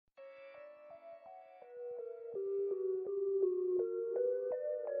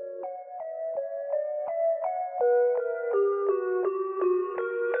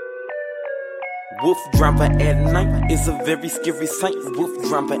WooFDriver at night is a very scary sight.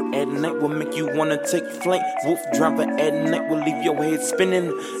 WooFDriver at night will make you wanna take flight. WooFDriver at night will leave your head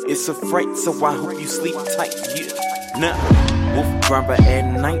spinning. It's a fright, so I hope you sleep tight. Yeah, nah. WooFDriver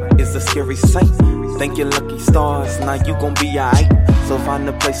at night is a scary sight. Thank your lucky stars, now you gon' be alright. So find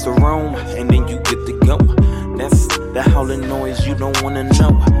a place to roam, and then you get to go. That's the howling noise you don't wanna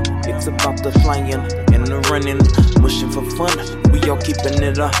know. It's about the flying and the running, wishing for fun. We all keeping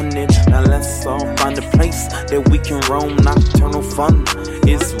it 100. Now let's all find a place that we can roam. Nocturnal fun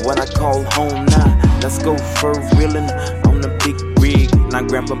is what I call home. Now let's go for reelin' on the big rig. Now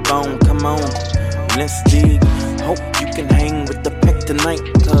grab a bone, come on, let's dig. Hope you can hang with the pack tonight,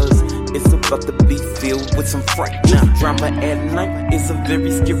 cause it's about to be filled with some fright. Now, WooFDriver at night is a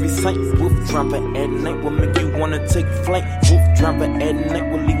very scary sight. WooFDriver at night will make you wanna take flight. WooFDriver at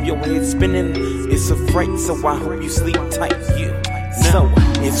night will leave your head spinning. It's a fright, so I hope you sleep tight. Yeah. So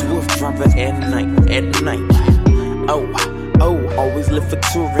it's WooFDriver at night. Oh, always live for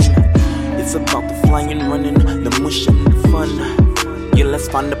touring. It's about the flying, running, the mushing, the fun. Yeah, let's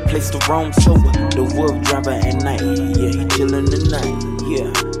find a place to roam. So the WooFDriver at night, yeah, he chillin' tonight.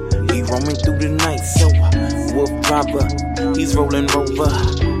 Yeah. He roaming through the night, so WooFDriver, he's rolling over.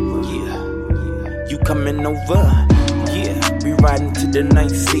 Yeah, you coming over? Yeah, we riding to the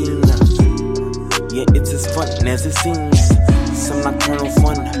night scene. Yeah, it's as fun as it seems. Some nocturnal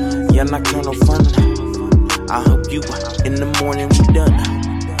fun, yeah, nocturnal fun. I hope you in the morning we done.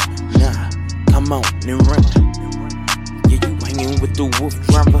 Nah, come on and run. Yeah, you hanging with the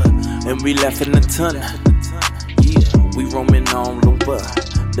WooFDriver, and we laughing a ton. Yeah, we roaming all over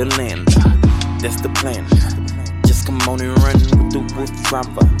the land, that's the plan. Just come on and run with the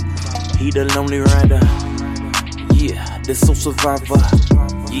WooFDriver. He the lonely rider, yeah, the soul survivor,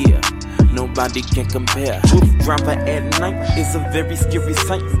 yeah, nobody can compare. WooFDriver at night is a very scary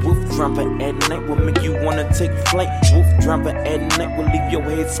sight. WooFDriver at night will make you wanna take flight. WooFDriver at night will leave your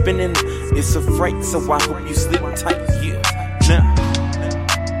head spinning. It's a fright, so I hope you sleep tight. Yeah.